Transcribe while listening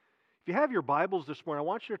you have your Bibles this morning, I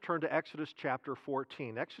want you to turn to Exodus chapter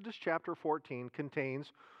 14. Exodus chapter 14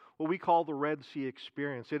 contains what we call the Red Sea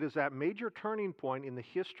experience. It is that major turning point in the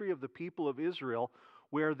history of the people of Israel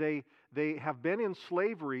where they have been in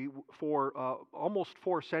slavery for almost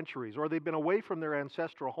 4 centuries, or they've been away from their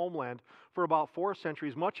ancestral homeland for about 4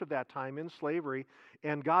 centuries, much of that time in slavery,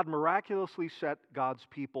 and God miraculously set God's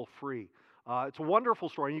people free. It's a wonderful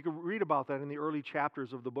story, and you can read about that in the early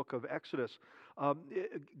chapters of the book of Exodus.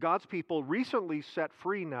 God's people recently set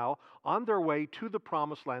free now on their way to the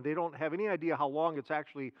promised land. They don't have any idea how long it's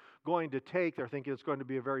actually going to take. They're thinking it's going to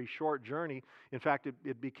be a very short journey. In fact,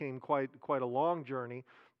 it became quite a long journey.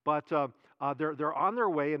 But they're on their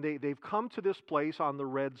way, and they've come to this place on the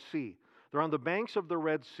Red Sea. They're on the banks of the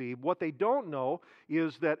Red Sea. What they don't know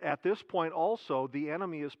is that at this point also the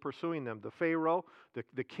enemy is pursuing them. The Pharaoh,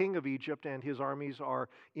 the king of Egypt, and his armies are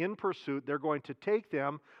in pursuit. They're going to take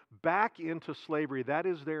them back into slavery. That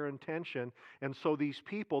is their intention. And so these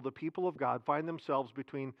people, the people of God, find themselves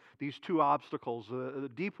between these 2 obstacles, the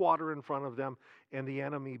deep water in front of them and the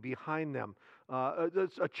enemy behind them.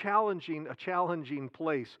 It's a challenging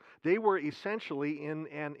place. They were essentially in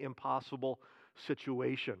an impossible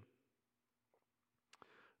situation.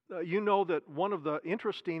 You know that one of the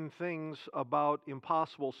interesting things about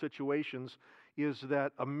impossible situations is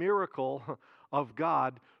that a miracle of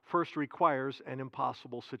God first requires an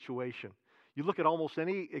impossible situation. You look at almost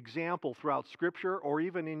any example throughout Scripture or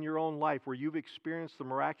even in your own life where you've experienced the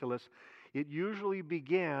miraculous, it usually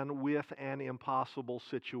began with an impossible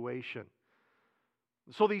situation.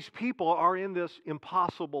 So these people are in this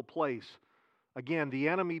impossible place. Again, the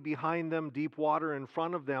enemy behind them, deep water in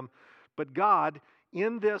front of them, but God,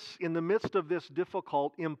 in the midst of this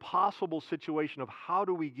difficult, impossible situation of how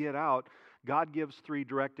do we get out, God gives 3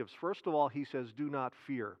 directives. First of all, He says, do not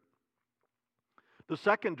fear. The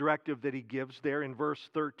second directive that He gives there in verse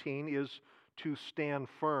 13 is to stand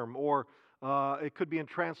firm, or it could be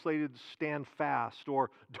translated stand fast,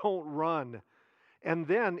 or don't run. And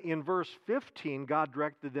then in verse 15, God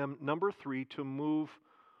directed them, number 3, to move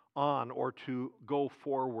on or to go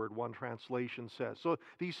forward, one translation says. So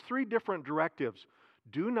these 3 different directives: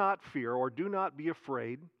 do not fear or do not be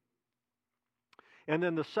afraid. And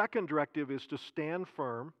then the second directive is to stand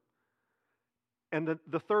firm. And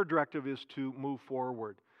the third directive is to move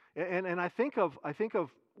forward. And I think of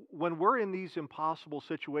when we're in these impossible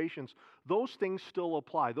situations, those things still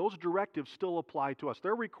apply. Those directives still apply to us.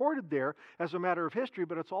 They're recorded there as a matter of history,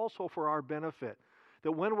 but it's also for our benefit.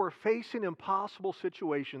 That when we're facing impossible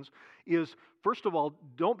situations is, first of all,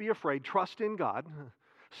 don't be afraid, trust in God.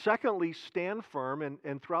 Secondly, stand firm,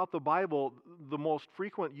 and throughout the Bible, the most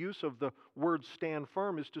frequent use of the word stand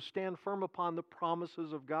firm is to stand firm upon the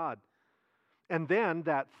promises of God. And then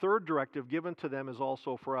that third directive given to them is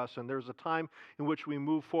also for us, and there's a time in which we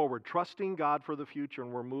move forward, trusting God for the future,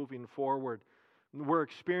 and we're moving forward. We're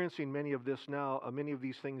experiencing many of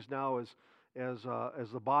these things now as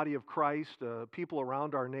the body of Christ, people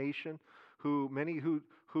around our nation, many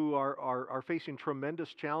who are facing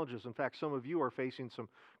tremendous challenges. In fact, some of you are facing some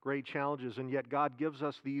great challenges, and yet God gives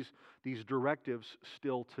us these directives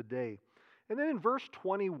still today. And then in verse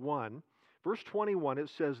 21, it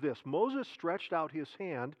says this: Moses stretched out his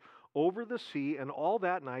hand over the sea, and all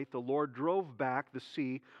that night the Lord drove back the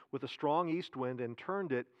sea with a strong east wind and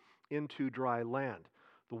turned it into dry land.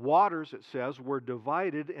 The waters, it says, were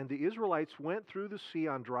divided, and the Israelites went through the sea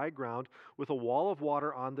on dry ground with a wall of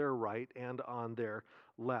water on their right and on their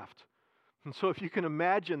left. And so if you can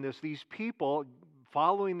imagine this, these people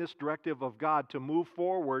following this directive of God to move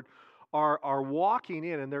forward are walking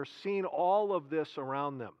in, and they're seeing all of this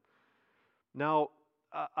around them. Now,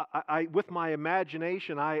 I with my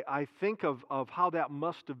imagination, I think of how that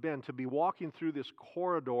must have been to be walking through this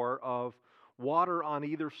corridor of water on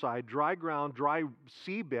either side, dry ground, dry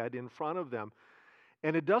seabed in front of them.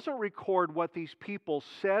 And it doesn't record what these people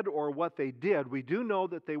said or what they did. We do know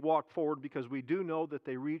that they walked forward because we do know that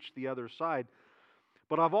they reached the other side.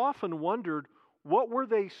 But I've often wondered, what were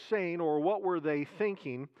they saying or what were they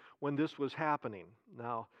thinking when this was happening?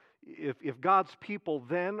 Now, if God's people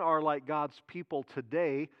then are like God's people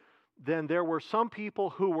today, then there were some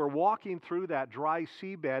people who were walking through that dry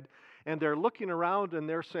seabed, and they're looking around and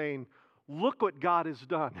they're saying, look what God has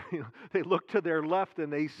done. They look to their left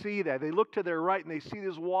and they see that. They look to their right and they see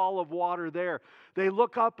this wall of water there. They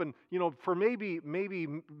look up and, for maybe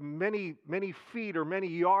many feet or many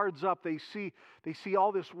yards up, they see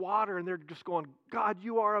all this water, and they're just going, God,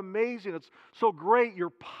 you are amazing. It's so great.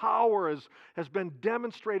 Your power has been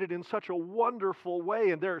demonstrated in such a wonderful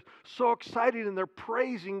way. And they're so excited and they're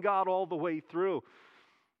praising God all the way through.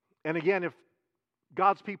 And again, if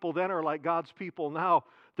God's people then are like God's people now,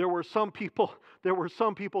 there were some people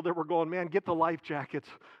that were going, man, get the life jackets,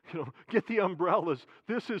 get the umbrellas.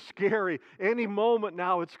 This is scary. Any moment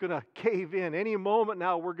now it's going to cave in. Any moment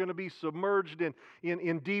now we're going to be submerged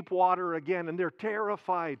in deep water again, and they're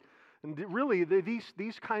terrified. And really,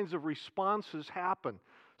 these kinds of responses happen.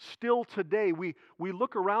 Still today, we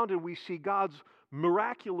look around and we see God's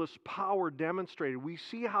miraculous power demonstrated. We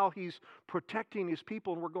see how He's protecting His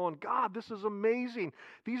people, and we're going, God, this is amazing.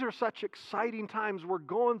 These are such exciting times. We're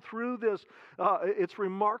going through this. It's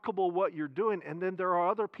remarkable what you're doing. And then there are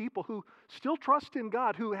other people who still trust in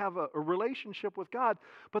God, who have a relationship with God,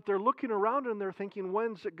 but they're looking around and they're thinking,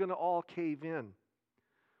 when's it going to all cave in?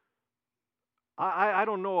 I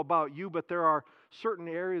don't know about you, but there are certain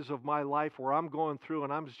areas of my life where I'm going through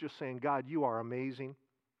and I'm just saying, God, you are amazing.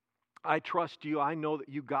 I trust you. I know that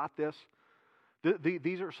you got this.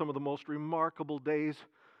 These are some of the most remarkable days.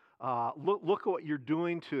 Look at what you're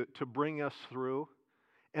doing to bring us through.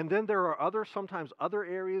 And then there are sometimes other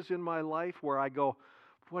areas in my life where I go,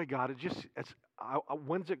 boy, God,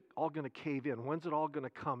 when's it all going to cave in? When's it all going to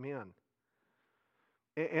come in?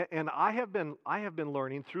 And I have been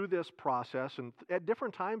learning through this process and at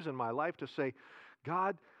different times in my life to say,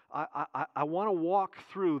 God, I want to walk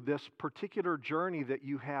through this particular journey that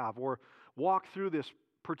you have, or walk through this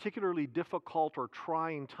particularly difficult or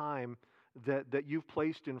trying time that you've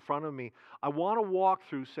placed in front of me. I want to walk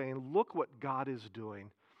through saying, look what God is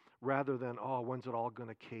doing, rather than, oh, when's it all going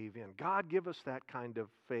to cave in? God, give us that kind of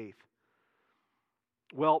faith.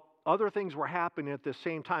 Well, other things were happening at the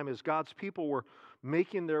same time as God's people were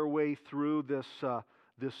making their way through this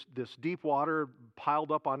deep water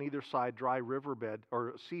piled up on either side, dry riverbed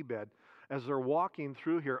or seabed. As they're walking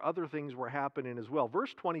through here, other things were happening as well.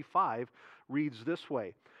 Verse 25 reads this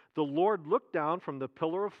way: the Lord looked down from the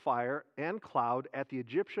pillar of fire and cloud at the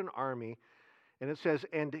Egyptian army, and it says,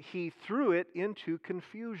 and He threw it into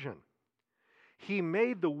confusion. He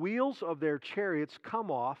made the wheels of their chariots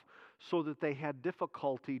come off so that they had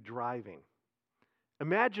difficulty driving.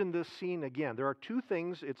 Imagine this scene again. There are two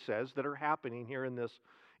things, it says, that are happening here in this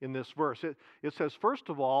verse. It says, first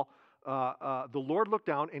of all, the Lord looked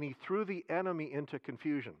down and He threw the enemy into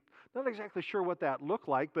confusion. Not exactly sure what that looked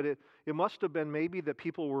like, but it must have been maybe that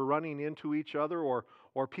people were running into each other, or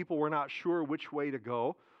people were not sure which way to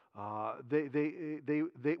go.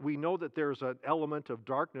 We know that there's an element of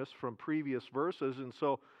darkness from previous verses, and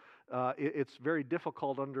so it's very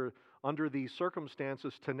difficult under these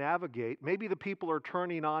circumstances to navigate. Maybe the people are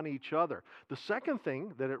turning on each other. The second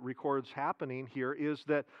thing that it records happening here is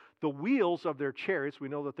that the wheels of their chariots, we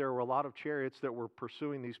know that there were a lot of chariots that were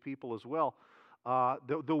pursuing these people as well,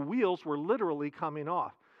 the wheels were literally coming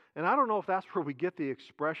off. And I don't know if that's where we get the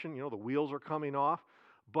expression, the wheels are coming off,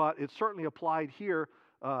 but it's certainly applied here.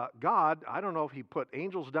 God, I don't know if He put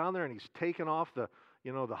angels down there and He's taken off the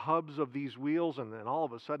hubs of these wheels, and then all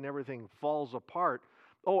of a sudden everything falls apart.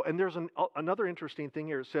 Oh, and there's another interesting thing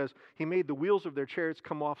here. It says, He made the wheels of their chariots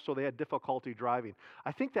come off so they had difficulty driving.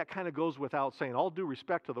 I think that kind of goes without saying, all due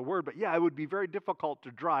respect to the word, but yeah, it would be very difficult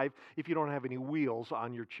to drive if you don't have any wheels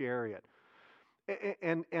on your chariot.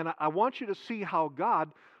 And I want you to see how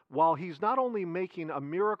God, while He's not only making a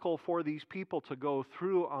miracle for these people to go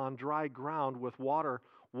through on dry ground with water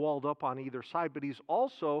walled up on either side, but He's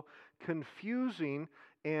also confusing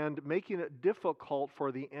and making it difficult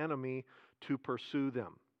for the enemy to pursue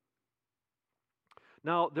them.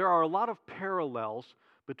 Now, there are a lot of parallels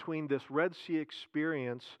between this Red Sea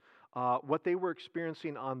experience, what they were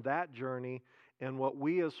experiencing on that journey, and what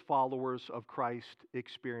we as followers of Christ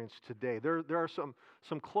experience today. There are some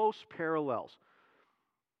close parallels.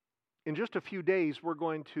 In just a few days, we're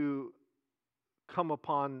going to come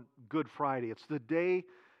upon Good Friday. It's the day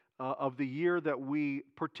of the year that we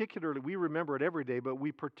remember it every day, but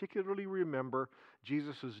we particularly remember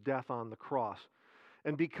Jesus' death on the cross.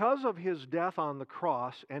 And because of His death on the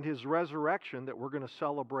cross and His resurrection that we're going to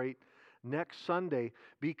celebrate next Sunday,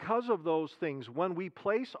 because of those things, when we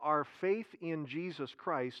place our faith in Jesus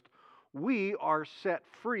Christ, we are set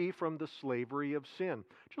free from the slavery of sin.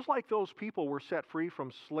 Just like those people were set free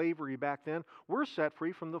from slavery back then, we're set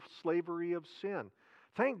free from the slavery of sin.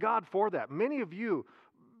 Thank God for that. Many of you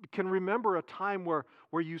can remember a time where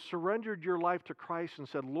you surrendered your life to Christ and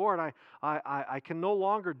said, Lord, I can no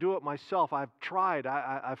longer do it myself. I've tried.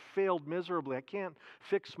 I've failed miserably. I can't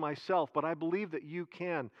fix myself, but I believe that you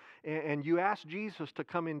can. And you asked Jesus to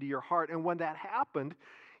come into your heart. And when that happened,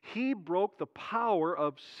 He broke the power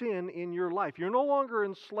of sin in your life. You're no longer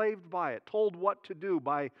enslaved by it, told what to do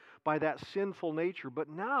by that sinful nature. But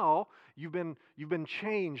now you've been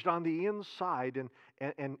changed on the inside,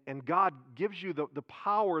 and God gives you the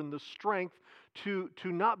power and the strength to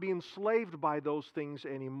not be enslaved by those things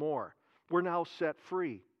anymore. We're now set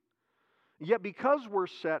free. Yet because we're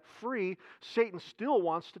set free, Satan still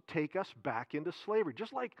wants to take us back into slavery.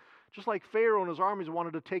 Just like Pharaoh and his armies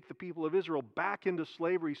wanted to take the people of Israel back into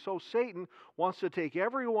slavery, so Satan wants to take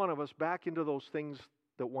every one of us back into those things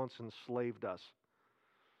that once enslaved us.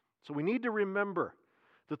 So we need to remember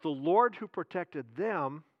that the Lord who protected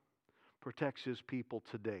them protects his people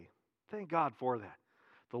today. Thank God for that.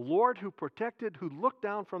 The Lord who looked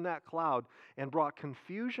down from that cloud and brought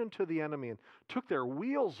confusion to the enemy and took their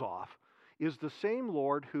wheels off, is the same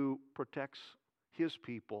Lord who protects his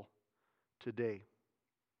people today.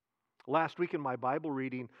 Last week in my Bible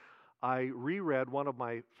reading, I reread one of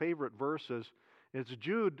my favorite verses. It's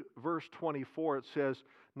Jude, verse 24. It says,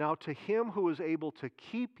 "Now to him who is able to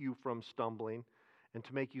keep you from stumbling and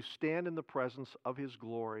to make you stand in the presence of his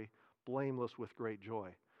glory, blameless with great joy."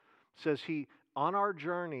 It says on our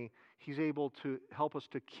journey, he's able to help us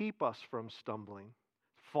to keep us from stumbling,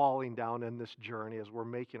 falling down in this journey as we're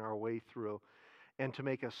making our way through, and to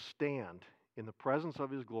make us stand in the presence of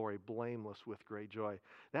his glory, blameless with great joy.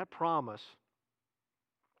 That promise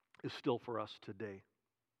is still for us today.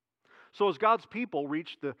 So as God's people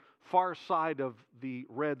reach the far side of the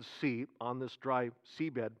Red Sea on this dry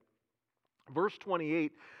seabed, verse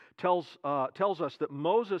 28 tells us that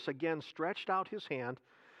Moses again stretched out his hand,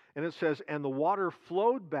 and it says, "And the water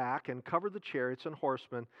flowed back and covered the chariots and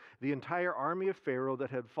horsemen, the entire army of Pharaoh that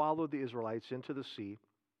had followed the Israelites into the sea,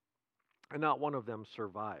 and not one of them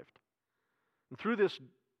survived." And through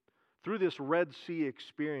this Red Sea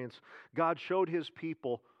experience, God showed his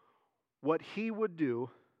people what he would do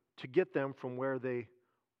to get them from where they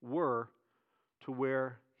were to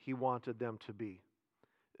where he wanted them to be.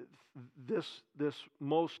 This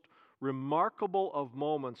most remarkable of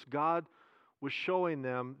moments, God was showing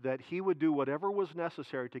them that he would do whatever was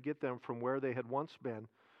necessary to get them from where they had once been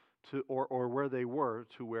to or where they were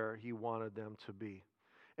to where he wanted them to be.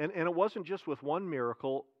 And it wasn't just with one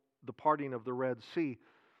miracle, the parting of the Red Sea,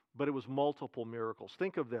 but it was multiple miracles.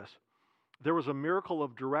 Think of this. There was a miracle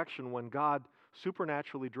of direction when God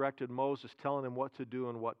supernaturally directed Moses, telling him what to do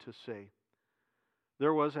and what to say.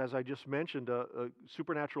 There was, as I just mentioned,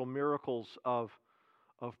 supernatural miracles of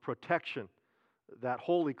protection. That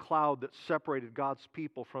holy cloud that separated God's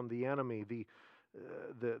people from the enemy,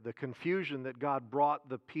 the confusion that God brought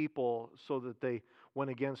the people so that they went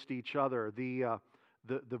against each other, the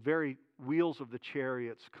very wheels of the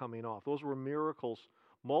chariots coming off. Those were miracles,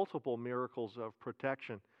 multiple miracles of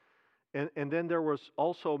protection. And then there was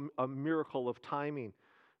also a miracle of timing.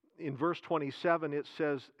 In verse 27, it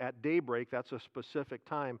says at daybreak, that's a specific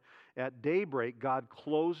time, at daybreak God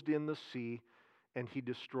closed in the sea and he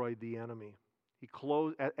destroyed the enemy. He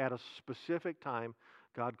closed at a specific time,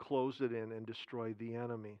 God closed it in and destroyed the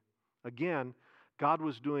enemy. Again, God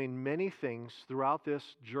was doing many things throughout this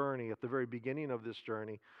journey, at the very beginning of this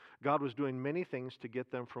journey. God was doing many things to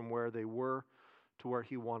get them from where they were to where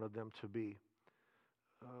he wanted them to be.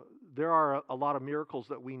 There are a lot of miracles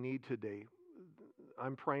that we need today.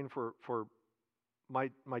 I'm praying for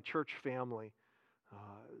my church family.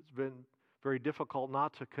 It's been very difficult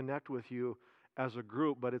not to connect with you as a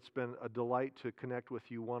group, but it's been a delight to connect with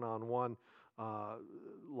you one-on-one. A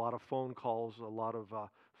lot of phone calls, a lot of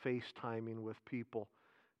FaceTiming with people.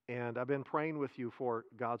 And I've been praying with you for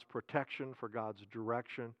God's protection, for God's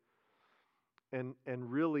direction, and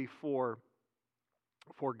really for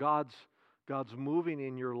God's moving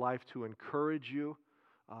in your life to encourage you,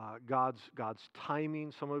 God's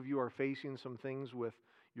timing. Some of you are facing some things with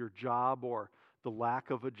your job or the lack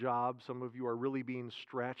of a job. Some of you are really being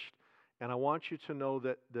stretched. And I want you to know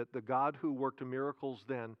that the God who worked miracles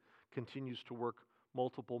then continues to work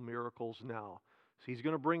multiple miracles now. So he's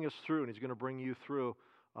going to bring us through, and he's going to bring you through,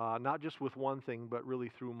 not just with one thing, but really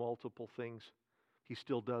through multiple things. He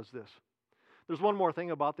still does this. There's one more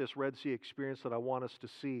thing about this Red Sea experience that I want us to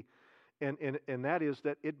see, and that is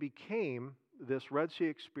that this Red Sea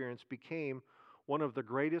experience became one of the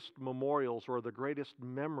greatest memorials or the greatest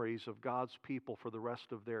memories of God's people for the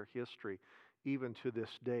rest of their history, even to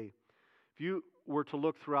this day. If you were to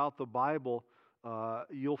look throughout the Bible,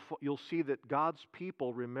 you'll see that God's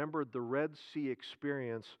people remembered the Red Sea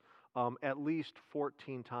experience at least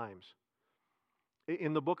 14 times.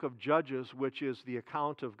 In the book of Judges, which is the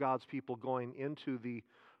account of God's people going into the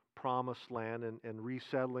promised land and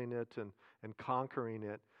resettling it and conquering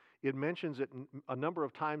it, it mentions it a number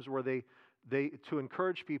of times where they to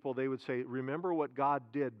encourage people, they would say, remember what God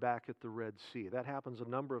did back at the Red Sea. That happens a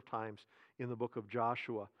number of times in the book of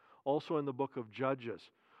Joshua. Also in the book of Judges.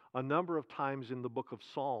 A number of times in the book of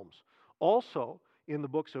Psalms. Also in the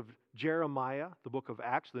books of Jeremiah, the book of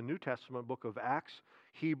Acts, the New Testament book of Acts,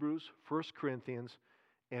 Hebrews, 1 Corinthians,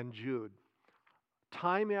 and Jude.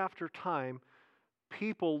 Time after time,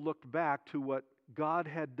 people looked back to what God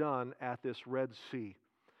had done at this Red Sea.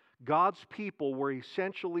 God's people were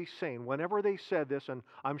essentially saying, whenever they said this, and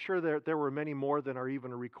I'm sure there were many more than are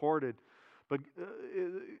even recorded, but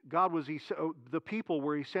the people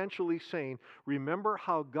were essentially saying, remember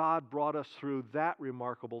how God brought us through that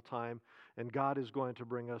remarkable time, and God is going to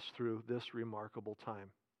bring us through this remarkable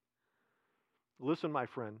time. Listen, my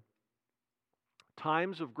friend,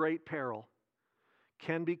 times of great peril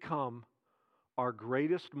can become our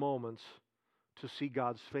greatest moments to see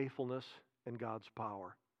God's faithfulness and God's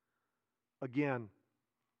power. Again,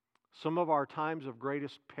 some of our times of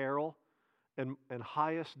greatest peril and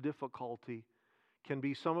highest difficulty can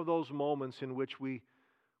be some of those moments in which we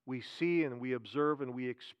see and we observe and we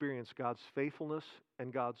experience God's faithfulness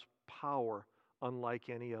and God's power unlike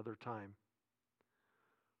any other time.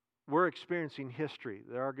 We're experiencing history.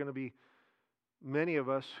 There are going to be many of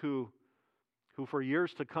us who for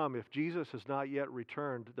years to come, if Jesus has not yet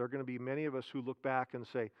returned, there are going to be many of us who look back and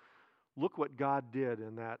say, look what God did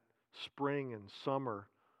in that spring and summer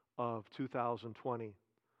of 2020.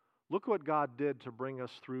 Look what God did to bring us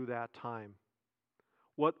through that time.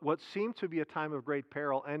 What seemed to be a time of great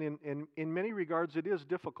peril, and in many regards it is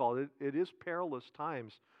difficult. It is perilous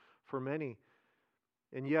times for many.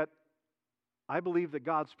 And yet, I believe that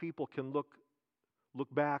God's people can look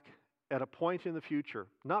back at a point in the future,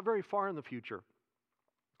 not very far in the future,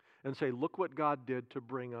 and say, look what God did to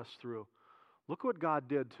bring us through. Look what God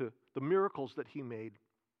did to the miracles that He made.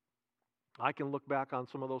 I can look back on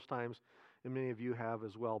some of those times, and many of you have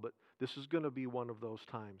as well, but this is going to be one of those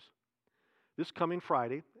times. This coming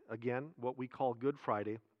Friday, again, what we call Good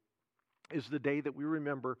Friday, is the day that we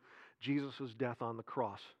remember Jesus' death on the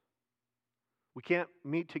cross. We can't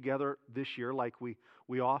meet together this year like we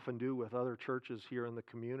often do with other churches here in the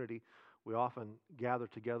community. We often gather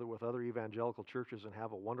together with other evangelical churches and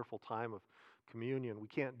have a wonderful time of communion. We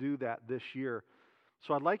can't do that this year.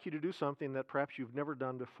 So I'd like you to do something that perhaps you've never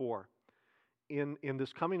done before. In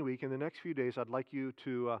this coming week, in the next few days, I'd like you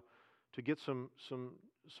to get some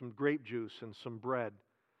grape juice and some bread.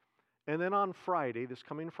 And then on Friday, this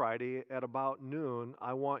coming Friday, at about noon,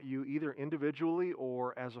 I want you either individually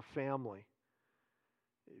or as a family.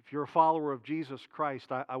 If you're a follower of Jesus Christ,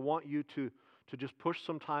 I want you to just push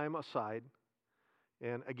some time aside.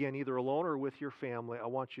 And again, either alone or with your family, I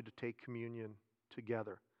want you to take communion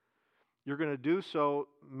together. You're going to do so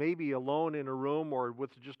maybe alone in a room or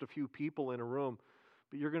with just a few people in a room,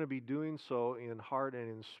 but you're going to be doing so in heart and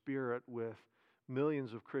in spirit with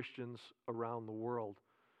millions of Christians around the world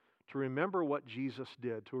to remember what Jesus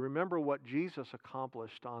did, to remember what Jesus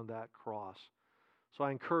accomplished on that cross. So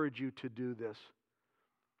I encourage you to do this.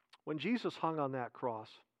 When Jesus hung on that cross,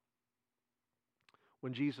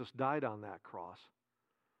 when Jesus died on that cross,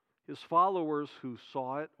 His followers who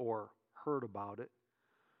saw it or heard about it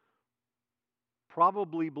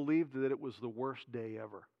probably believed that it was the worst day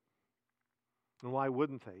ever. And why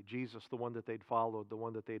wouldn't they? Jesus, the one that they'd followed, the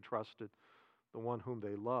one that they'd trusted, the one whom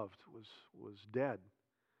they loved, was dead.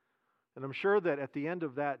 And I'm sure that at the end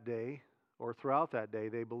of that day, or throughout that day,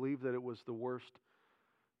 they believed that it was the worst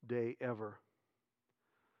day ever.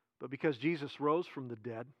 But because Jesus rose from the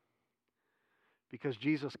dead, because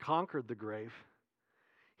Jesus conquered the grave,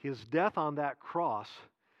 His death on that cross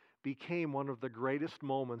became one of the greatest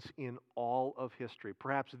moments in all of history,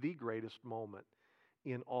 perhaps the greatest moment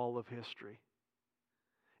in all of history.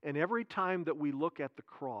 And every time that we look at the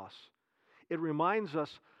cross, it reminds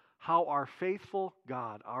us how our faithful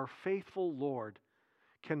God, our faithful Lord,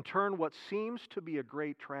 can turn what seems to be a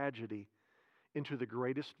great tragedy into the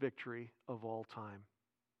greatest victory of all time.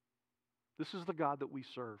 This is the God that we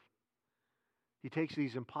serve. He takes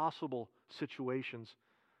these impossible situations,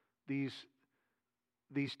 these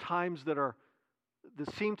times that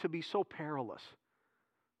seem to be so perilous,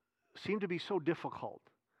 seem to be so difficult,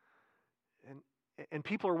 and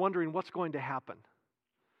people are wondering what's going to happen.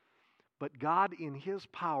 But God, in His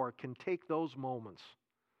power, can take those moments,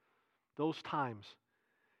 those times,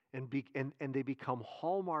 and they become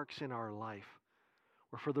hallmarks in our life,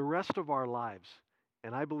 where for the rest of our lives,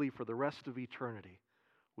 and I believe for the rest of eternity,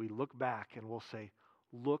 we look back and we'll say,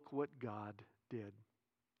 look what God did.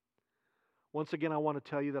 Once again, I want to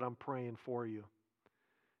tell you that I'm praying for you.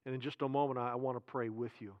 And in just a moment, I want to pray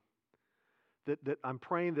with you. That I'm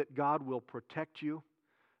praying that God will protect you,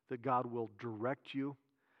 that God will direct you,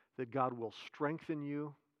 that God will strengthen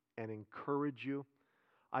you and encourage you.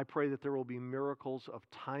 I pray that there will be miracles of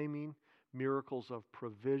timing, miracles of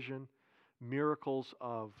provision, miracles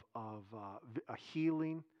of a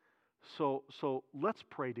healing. So let's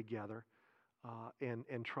pray together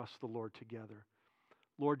and trust the Lord together.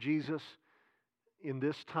 Lord Jesus, in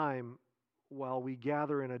this time, while we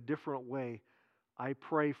gather in a different way, I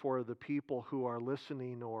pray for the people who are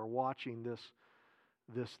listening or watching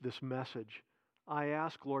this message. I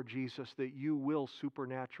ask, Lord Jesus, that you will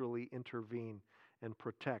supernaturally intervene and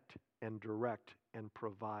protect and direct and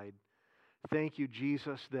provide. Thank you,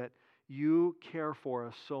 Jesus, that you care for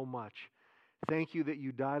us so much. Thank you that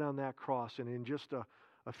you died on that cross, and in just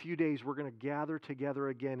a few days we're going to gather together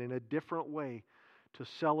again in a different way to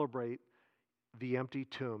celebrate the empty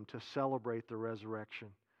tomb, to celebrate the resurrection.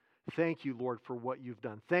 Thank you, Lord, for what you've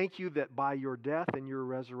done. Thank you that by your death and your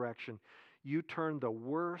resurrection, you turned the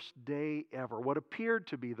worst day ever, what appeared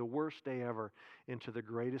to be the worst day ever, into the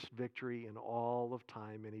greatest victory in all of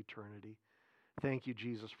time and eternity. Thank you,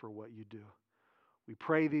 Jesus, for what you do. We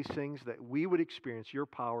pray these things that we would experience your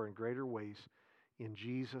power in greater ways. In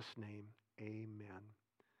Jesus' name, amen.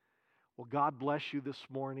 Well, God bless you this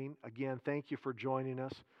morning. Again, thank you for joining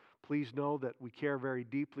us. Please know that we care very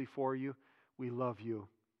deeply for you. We love you.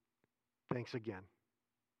 Thanks again.